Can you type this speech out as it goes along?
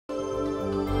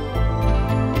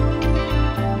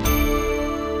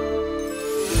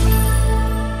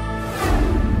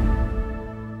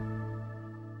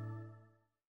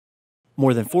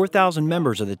More than 4,000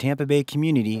 members of the Tampa Bay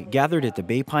community gathered at the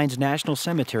Bay Pines National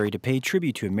Cemetery to pay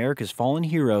tribute to America's fallen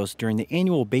heroes during the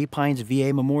annual Bay Pines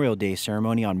VA Memorial Day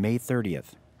ceremony on May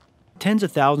 30th. Tens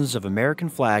of thousands of American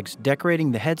flags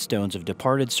decorating the headstones of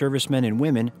departed servicemen and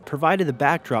women provided the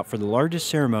backdrop for the largest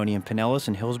ceremony in Pinellas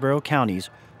and Hillsborough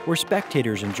counties, where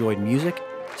spectators enjoyed music,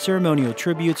 ceremonial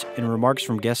tributes, and remarks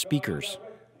from guest speakers.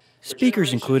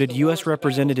 Speakers included U.S.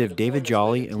 Representative David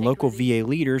Jolly and local VA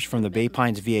leaders from the Bay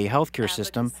Pines VA Healthcare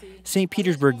System, St.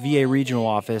 Petersburg VA Regional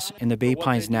Office, and the Bay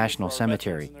Pines National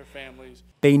Cemetery.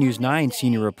 Bay News 9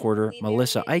 senior reporter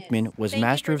Melissa Eichmann was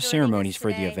master of ceremonies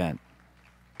for the event.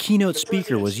 Keynote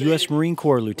speaker was U.S. Marine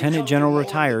Corps Lieutenant General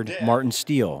retired Martin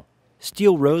Steele.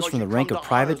 Steele rose from the rank of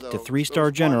private to three-star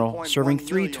general, serving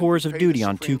 3 tours of duty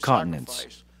on 2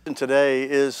 continents. Today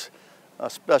is a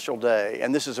special day,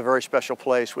 and this is a very special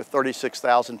place with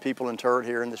 36,000 people interred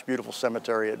here in this beautiful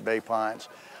cemetery at Bay Pines.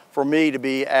 For me to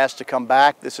be asked to come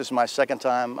back, this is my second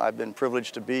time I've been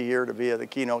privileged to be here, to be the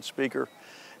keynote speaker,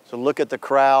 to look at the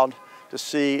crowd, to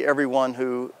see everyone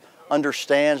who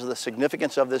understands the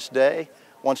significance of this day,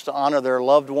 wants to honor their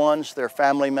loved ones, their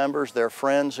family members, their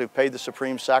friends who paid the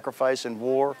supreme sacrifice in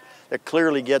war, that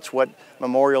clearly gets what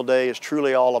Memorial Day is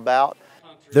truly all about.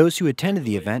 Those who attended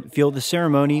the event feel the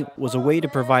ceremony was a way to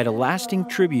provide a lasting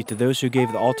tribute to those who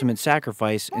gave the ultimate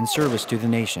sacrifice in service to the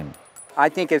nation. I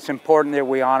think it's important that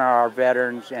we honor our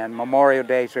veterans, and Memorial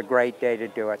Day is a great day to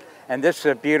do it. And this is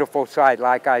a beautiful sight.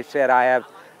 Like I said, I have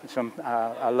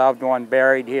a loved one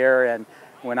buried here, and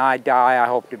when I die, I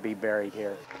hope to be buried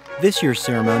here. This year's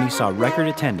ceremony saw record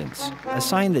attendance, a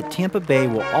sign that Tampa Bay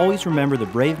will always remember the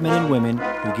brave men and women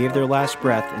who gave their last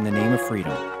breath in the name of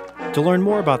freedom. To learn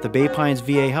more about the Bay Pines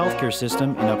VA Healthcare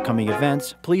System and upcoming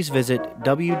events, please visit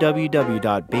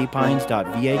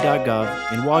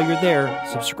www.baypines.va.gov, and while you're there,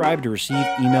 subscribe to receive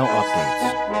email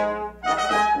updates.